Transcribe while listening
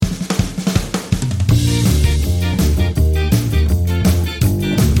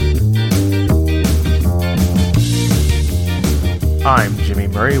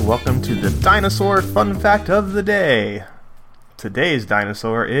Murray. Welcome to the Dinosaur Fun Fact of the Day. Today's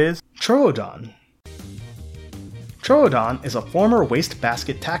dinosaur is Troodon. Troodon is a former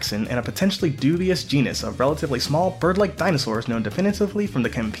wastebasket taxon and a potentially dubious genus of relatively small bird-like dinosaurs known definitively from the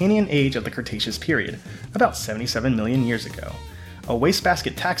Campanian age of the Cretaceous period, about 77 million years ago. A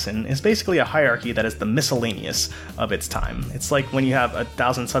wastebasket taxon is basically a hierarchy that is the miscellaneous of its time. It's like when you have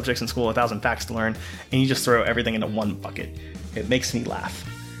 1,000 subjects in school, 1,000 facts to learn, and you just throw everything into one bucket. It makes me laugh.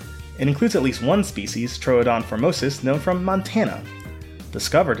 It includes at least one species, Troodon formosus, known from Montana.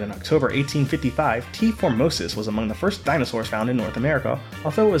 Discovered in October 1855, T. formosus was among the first dinosaurs found in North America,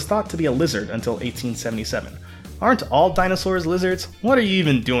 although it was thought to be a lizard until 1877. Aren't all dinosaurs lizards? What are you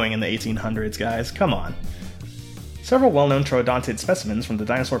even doing in the 1800s, guys? Come on. Several well-known troodontid specimens from the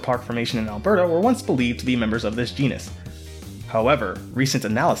Dinosaur Park Formation in Alberta were once believed to be members of this genus. However, recent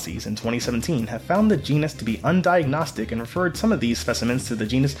analyses in 2017 have found the genus to be undiagnostic and referred some of these specimens to the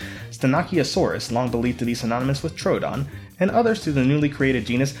genus Stenachiosaurus, long believed to be synonymous with Troodon, and others to the newly created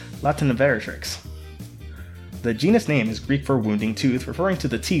genus Latinivertrix. The genus name is Greek for wounding tooth, referring to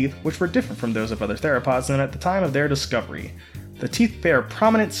the teeth, which were different from those of other theropods than at the time of their discovery. The teeth bear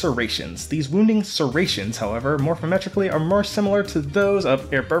prominent serrations. These wounding serrations, however, morphometrically are more similar to those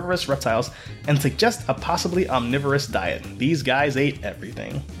of herbivorous reptiles and suggest a possibly omnivorous diet. These guys ate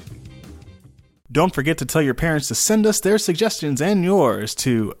everything. Don't forget to tell your parents to send us their suggestions and yours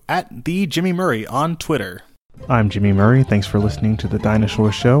to @TheJimmyMurray on Twitter. I'm Jimmy Murray. Thanks for listening to The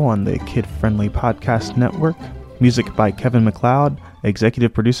Dinosaur Show on the Kid-Friendly Podcast Network. Music by Kevin MacLeod.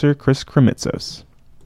 Executive producer Chris Kremitzos.